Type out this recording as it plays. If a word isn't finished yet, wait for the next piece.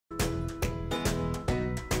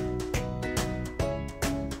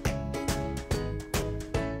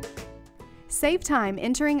Save time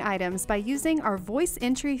entering items by using our voice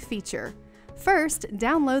entry feature. First,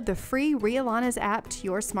 download the free Realana's app to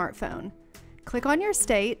your smartphone. Click on your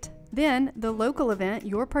state, then the local event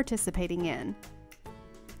you're participating in.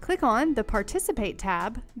 Click on the Participate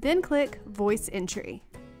tab, then click Voice Entry.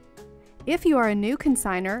 If you are a new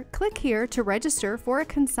consignor, click here to register for a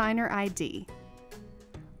consignor ID.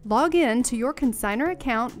 Log in to your consignor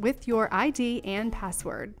account with your ID and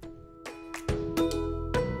password.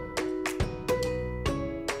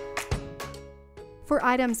 For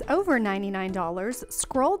items over $99,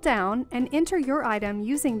 scroll down and enter your item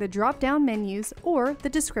using the drop-down menus or the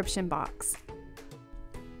description box.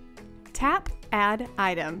 Tap Add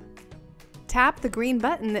Item. Tap the green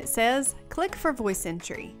button that says Click for Voice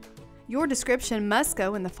Entry. Your description must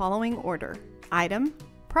go in the following order: item,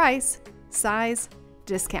 price, size,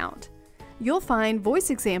 discount. You'll find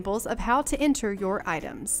voice examples of how to enter your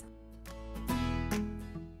items.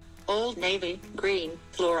 Old Navy, green,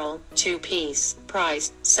 floral, 2-piece,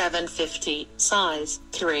 price, $7.50, size,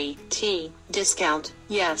 3T, discount,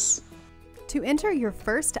 yes. To enter your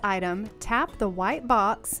first item, tap the white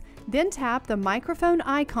box, then tap the microphone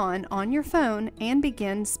icon on your phone and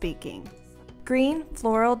begin speaking. Green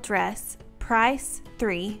floral dress, price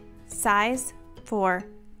 3, size 4,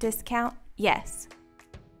 discount, yes.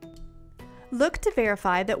 Look to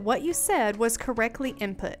verify that what you said was correctly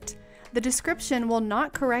input. The description will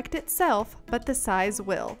not correct itself, but the size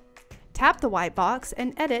will. Tap the white box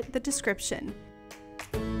and edit the description.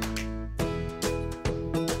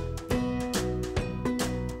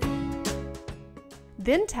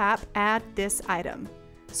 Then tap Add this item.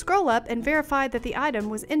 Scroll up and verify that the item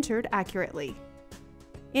was entered accurately.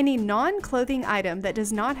 Any non-clothing item that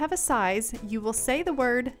does not have a size, you will say the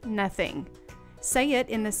word nothing. Say it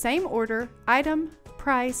in the same order: item,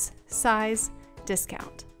 price, size,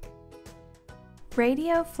 discount.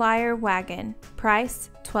 Radio flyer wagon, price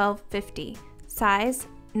 $12.50, size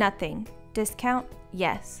nothing, discount,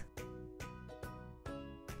 yes.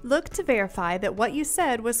 Look to verify that what you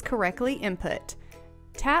said was correctly input.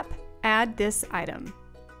 Tap Add this item.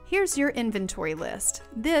 Here's your inventory list.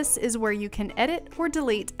 This is where you can edit or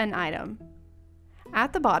delete an item.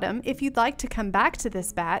 At the bottom, if you'd like to come back to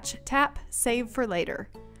this batch, tap Save for Later.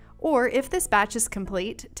 Or if this batch is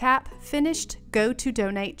complete, tap Finished Go to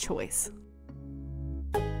Donate choice.